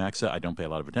is Rudy Maxa. I don't pay a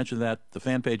lot of attention to that. The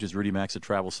fan page is Rudy Maxa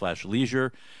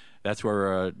Travel/Leisure. That's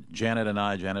where Janet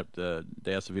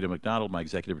DeAcevito McDonald, my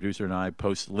executive producer, and I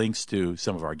post links to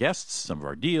some of our guests, some of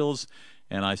our deals,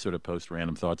 and I sort of post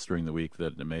random thoughts during the week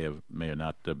that may or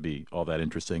not be all that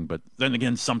interesting. But then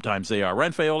again, sometimes they are.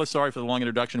 Ron Faiola, sorry for the long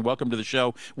introduction. Welcome to the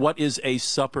show. What is a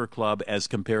supper club as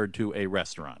compared to a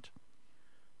restaurant?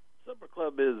 Supper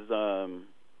club is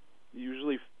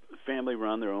usually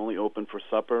family-run. They're only open for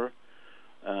supper.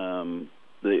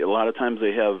 A lot of times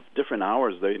they have different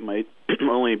hours. They might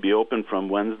only be open from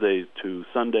Wednesday to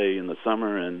Sunday in the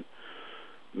summer and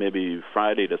maybe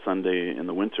Friday to Sunday in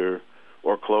the winter,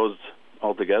 or closed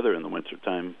altogether in the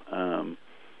wintertime.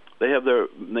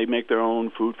 They make their own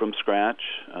food from scratch.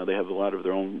 They have a lot of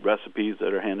their own recipes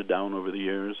that are handed down over the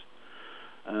years.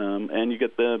 And you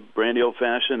get the brandy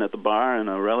old-fashioned at the bar and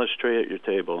a relish tray at your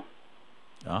table.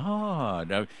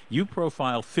 Now you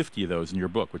profile 50 of those in your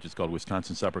book, which is called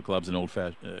Wisconsin Supper Clubs and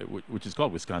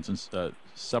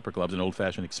Supper Clubs, an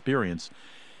Old-Fashioned Experience,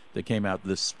 that came out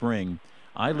this spring.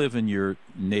 I live in your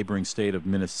neighboring state of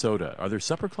Minnesota. Are there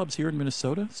supper clubs here in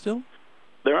Minnesota still?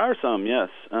 There are some, yes,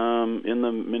 in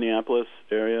the Minneapolis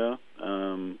area.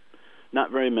 Not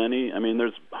very many. I mean,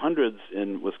 there's hundreds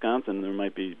in Wisconsin. There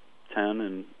might be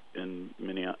 10 in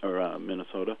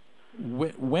Minnesota.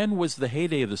 When was the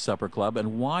heyday of the supper club,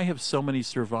 and why have so many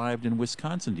survived in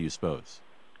Wisconsin, do you suppose?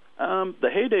 The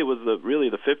heyday was really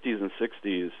the 50s and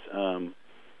 60s,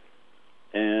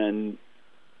 and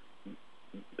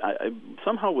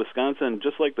somehow Wisconsin,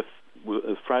 just like the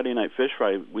Friday Night Fish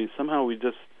Fry, we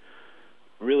just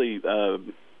really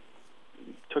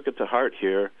took it to heart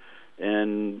here,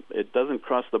 and it doesn't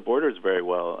cross the borders very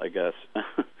well, I guess.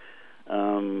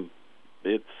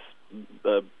 It's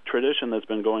a tradition that's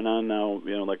been going on now,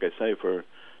 like I say, for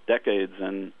decades,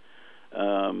 and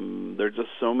there are just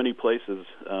so many places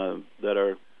that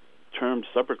are termed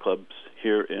supper clubs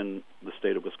here in the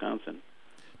state of Wisconsin.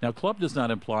 Now, club does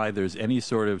not imply there's any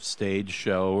sort of stage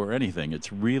show or anything.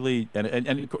 It's really,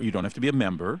 and you don't have to be a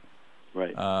member,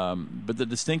 right? But the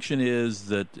distinction is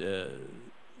that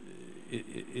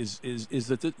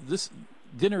this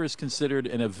dinner is considered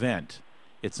an event.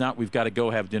 It's not we've got to go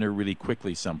have dinner really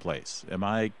quickly someplace. Am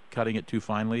I cutting it too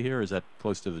finely here, or is that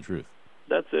close to the truth?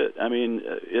 That's it. I mean,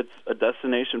 it's a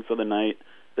destination for the night.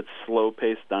 It's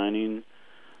slow-paced dining,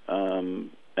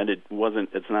 and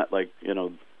it's not like,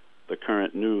 the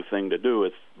current new thing to do.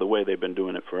 It's the way they've been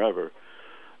doing it forever.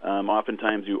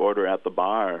 Oftentimes you order at the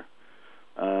bar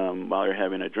while you're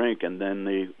having a drink, and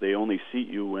then they only seat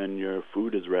you when your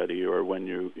food is ready, or when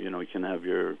you can have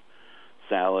your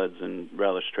salads and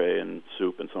relish tray and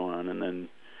soup and so on. And then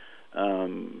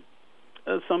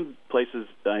some places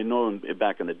I know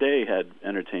back in the day had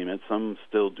entertainment. Some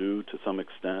still do to some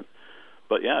extent.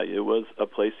 But yeah, it was a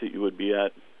place that you would be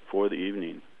at for the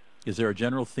evening. Is there a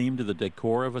general theme to the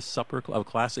decor of a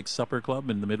classic supper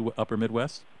club in the upper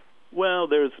Midwest? Well,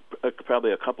 there's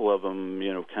probably a couple of them,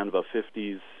 kind of a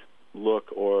 50s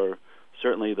look, or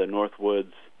certainly the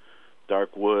Northwoods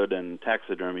dark wood and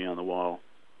taxidermy on the wall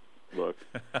look.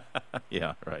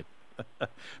 Yeah, right.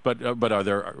 But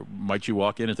might you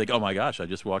walk in and think, oh my gosh, I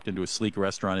just walked into a sleek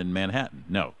restaurant in Manhattan?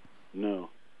 No. Yeah,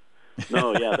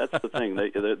 that's the thing.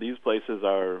 These places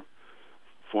are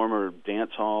former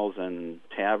dance halls and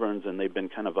taverns, and they've been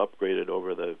kind of upgraded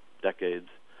over the decades.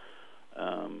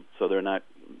 So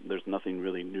there's nothing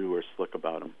really new or slick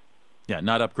about them. Yeah,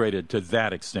 not upgraded to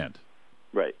that extent.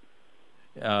 Right.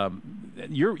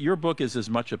 Your book is as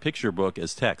much a picture book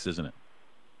as text, isn't it?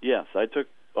 Yes, I took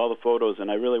all the photos,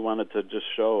 and I really wanted to just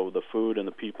show the food and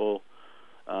the people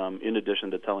in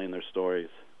addition to telling their stories.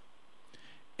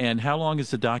 And how long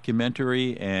is the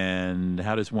documentary, and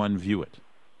how does one view it?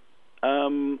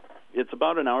 It's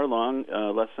about an hour long,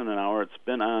 less than an hour. It's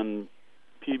been on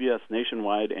PBS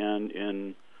nationwide and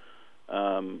in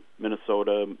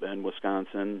Minnesota and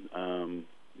Wisconsin.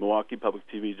 Milwaukee Public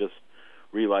TV just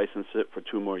relicensed it for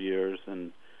 2 more years,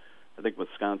 and I think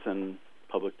Wisconsin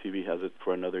Public TV has it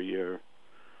for another year.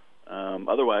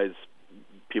 Otherwise,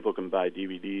 people can buy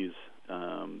DVDs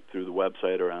through the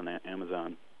website or on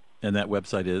Amazon. And that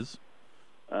website is?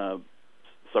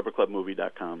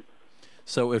 supperclubmovie.com.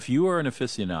 So if you are an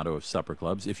aficionado of supper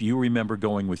clubs, if you remember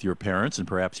going with your parents, and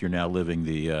perhaps you're now living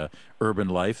the urban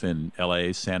life in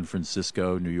L.A., San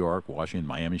Francisco, New York, Washington,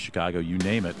 Miami, Chicago, you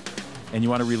name it, and you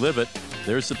want to relive it,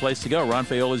 there's the place to go. Ron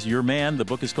Faiola is your man. The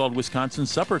book is called Wisconsin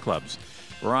Supper Clubs.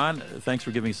 Ron, thanks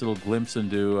for giving us a little glimpse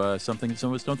into something that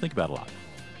some of us don't think about a lot.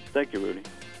 Thank you, Rudy.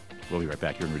 We'll be right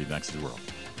back here in Rudy Max's World.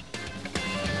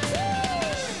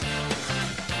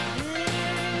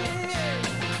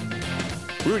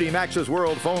 Rudy Max's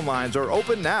World phone lines are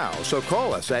open now, so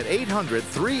call us at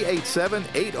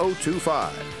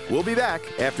 800-387-8025. We'll be back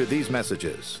after these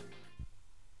messages.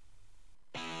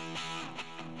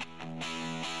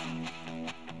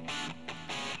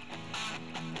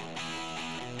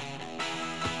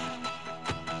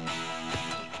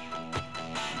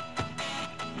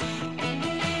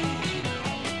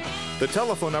 The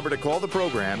telephone number to call the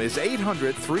program is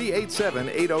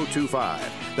 800-387-8025.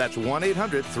 That's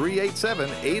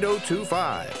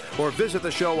 1-800-387-8025. Or visit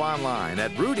the show online at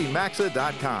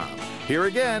rudymaxa.com. Here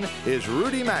again is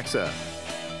Rudy Maxa.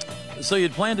 So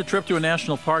you'd planned a trip to a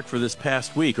national park for this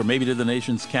past week, or maybe to the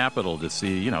nation's capital to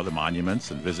see, the monuments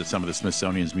and visit some of the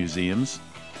Smithsonian's museums.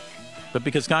 But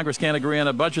because Congress can't agree on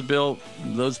a budget bill,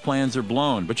 those plans are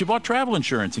blown. But you bought travel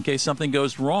insurance in case something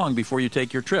goes wrong before you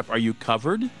take your trip. Are you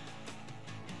covered?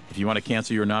 If you want to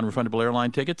cancel your non-refundable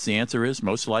airline tickets, the answer is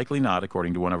most likely not,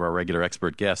 according to one of our regular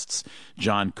expert guests,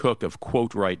 John Cook of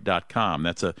QuoteRight.com.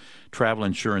 That's a travel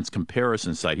insurance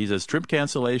comparison site. He says trip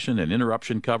cancellation and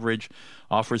interruption coverage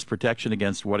offers protection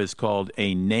against what is called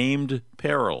a named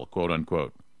peril, quote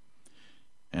unquote.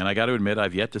 And I got to admit,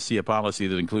 I've yet to see a policy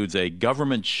that includes a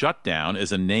government shutdown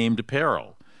as a named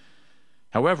peril.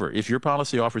 However, if your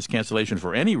policy offers cancellation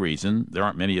for any reason, there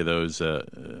aren't many of those,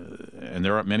 that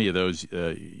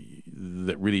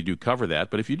really do cover that.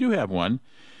 But if you do have one,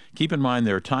 keep in mind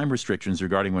there are time restrictions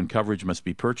regarding when coverage must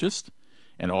be purchased,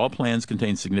 and all plans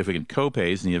contain significant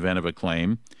copays in the event of a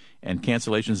claim, and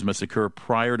cancellations must occur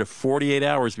prior to 48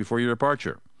 hours before your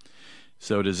departure.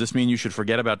 So does this mean you should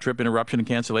forget about trip interruption and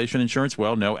cancellation insurance?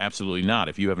 Well, no, absolutely not.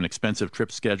 If you have an expensive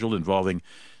trip scheduled involving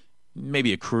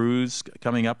maybe a cruise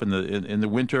coming up in the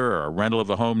winter, or a rental of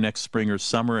a home next spring or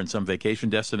summer in some vacation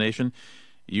destination,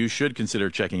 you should consider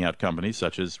checking out companies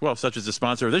such as the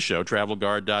sponsor of this show,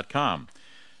 TravelGuard.com,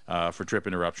 for trip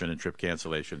interruption and trip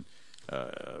cancellation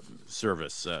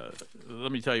service.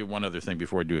 Let me tell you one other thing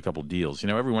before I do a couple deals.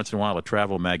 Every once in a while a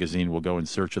travel magazine will go in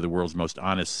search of the world's most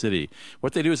honest city.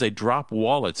 What they do is they drop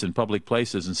wallets in public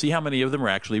places and see how many of them are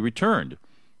actually returned.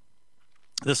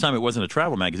 This time it wasn't a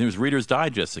travel magazine. It was Reader's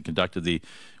Digest that conducted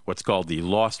what's called the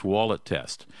Lost Wallet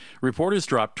Test. Reporters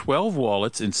dropped 12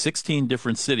 wallets in 16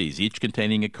 different cities, each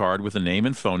containing a card with a name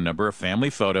and phone number, a family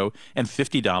photo, and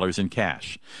 $50 in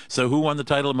cash. So who won the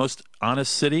title of Most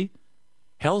Honest City?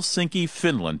 Helsinki,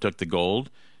 Finland took the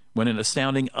gold when an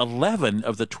astounding 11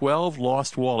 of the 12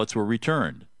 lost wallets were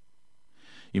returned.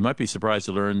 You might be surprised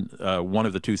to learn one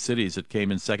of the two cities that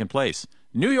came in second place,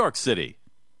 New York City.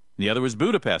 The other was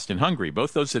Budapest in Hungary.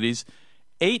 Both those cities,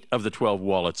 8 of the 12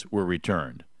 wallets were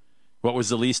returned. What was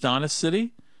the least honest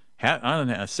city?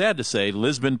 Sad to say,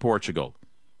 Lisbon, Portugal.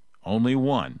 Only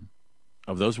 1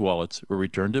 of those wallets were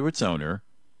returned to its owner,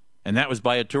 and that was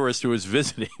by a tourist who was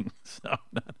visiting. So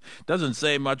doesn't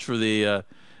say much for the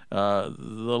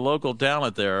local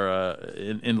talent there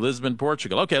in Lisbon,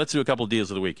 Portugal. Okay, let's do a couple of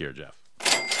deals of the week here, Jeff.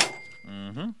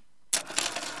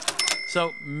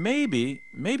 So maybe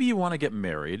you want to get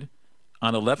married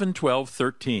on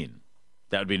 11/12/13.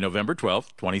 That would be November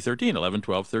 12th, 2013,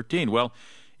 11/12/13. Well,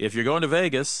 if you're going to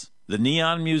Vegas, the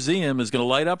Neon Museum is going to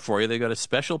light up for you. They've got a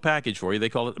special package for you. They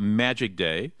call it Magic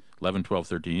Day,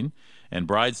 11/12/13. And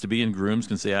brides-to-be and grooms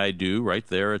can say I do right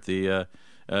there at the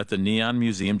Neon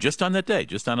Museum just on that day,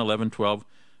 just on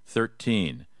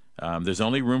 11/12/13. There's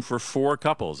only room for 4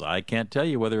 couples. I can't tell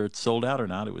you whether it's sold out or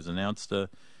not. It was announced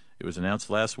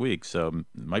last week, so it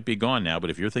might be gone now. But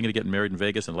if you're thinking of getting married in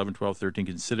Vegas on 11/12/13,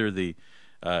 consider the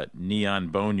Neon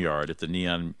Boneyard at the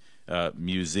Neon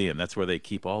Museum. That's where they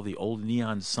keep all the old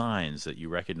neon signs that you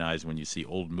recognize when you see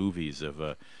old movies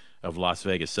of Las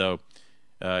Vegas. So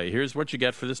here's what you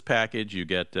get for this package. You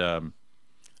get a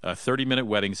 30-minute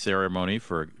wedding ceremony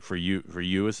for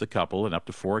you as the couple and up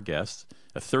to 4 guests,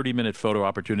 a 30-minute photo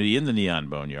opportunity in the Neon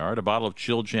Boneyard, a bottle of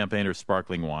chilled champagne or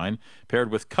sparkling wine paired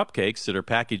with cupcakes that are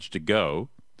packaged to go,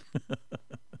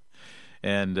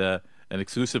 and an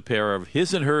exclusive pair of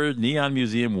his and her Neon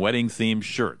Museum wedding-themed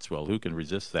shirts. Well, who can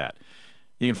resist that?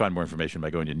 You can find more information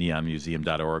by going to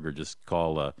neonmuseum.org or just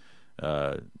call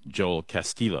Joel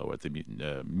Castillo at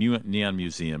the Neon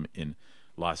Museum in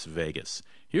Las Vegas.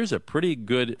 Here's a pretty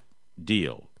good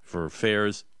deal for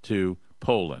fares to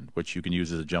Poland, which you can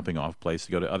use as a jumping-off place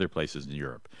to go to other places in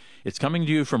Europe. It's coming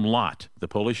to you from LOT, the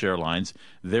Polish Airlines.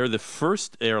 They're the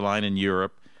first airline in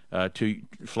Europe to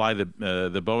fly the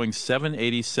Boeing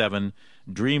 787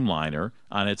 Dreamliner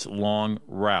on its long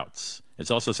routes.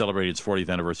 It's also celebrated its 40th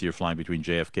anniversary of flying between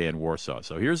JFK and Warsaw.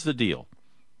 So here's the deal.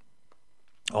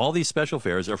 All these special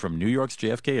fares are from New York's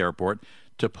JFK Airport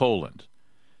to Poland.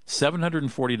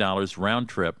 $740 round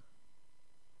trip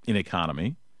in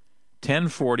economy,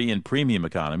 $1,040 in premium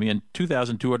economy, and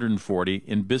 $2,240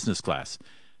 in business class.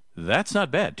 That's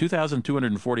not bad.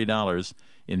 $2,240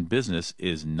 in business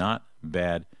is not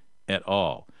bad at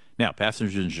all. Now,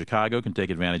 passengers in Chicago can take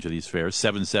advantage of these fares: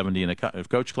 $770 in a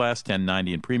coach class,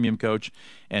 $1,090 in premium coach,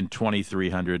 and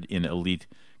 $2,300 in elite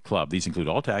club. These include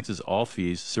all taxes, all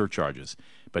fees, surcharges.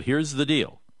 But here's the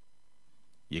deal.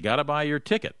 You got to buy your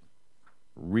ticket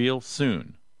real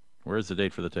soon. Where's the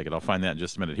date for the ticket? I'll find that in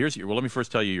just a minute. Let me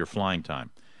first tell you your flying time.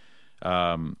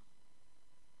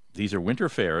 These are winter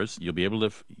fares. You'll be able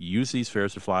to use these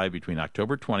fares to fly between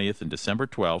October 20th and December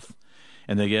 12th,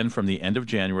 and again from the end of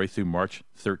January through March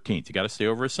 13th. You got to stay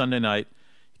over a Sunday night.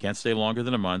 You can't stay longer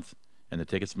than a month, and the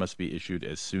tickets must be issued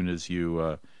as soon as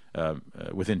you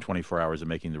within 24 hours of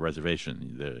making the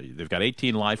reservation. They've got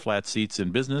 18 lie-flat seats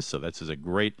in business, so that's a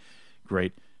great,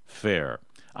 great fare.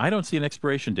 I don't see an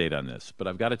expiration date on this, but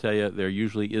I've got to tell you, there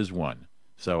usually is one.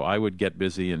 So I would get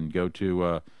busy and go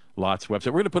to Lots website.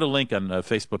 We're going to put a link on the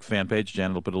Facebook fan page.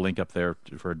 Janet will put a link up there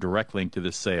for a direct link to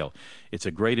this sale. It's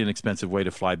a great, inexpensive way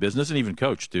to fly business and even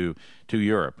coach to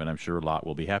Europe. And I'm sure Lot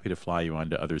will be happy to fly you on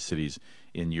to other cities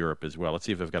in Europe as well. Let's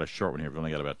see if I've got a short one here. We've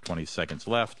only got about 20 seconds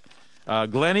left.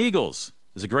 Glen Eagles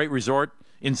is a great resort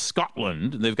in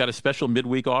Scotland. They've got a special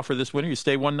midweek offer this winter. You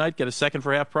stay one night, get a second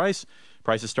for half price.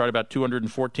 Prices start about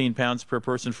 £214 per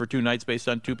person for 2 nights based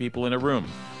on 2 people in a room.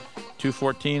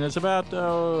 $214 is about,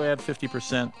 add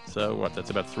 50%. So what? That's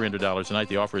about $300 a night.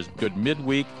 The offer is good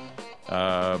midweek,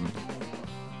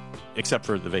 except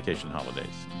for the vacation holidays.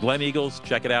 Glen Eagles,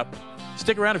 check it out.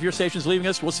 Stick around if your station's leaving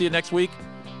us. We'll see you next week.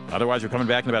 Otherwise, we're coming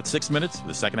back in about 6 minutes.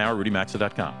 The second hour,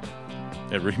 RudyMaxa.com.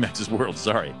 At Rudy Maxa's World,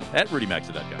 sorry. At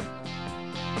RudyMaxa.com.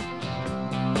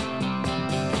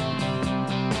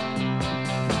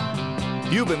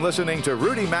 You've been listening to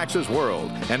Rudy Maxa's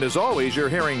World, and as always, you're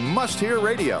hearing must-hear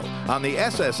radio on the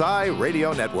SSI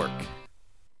Radio Network.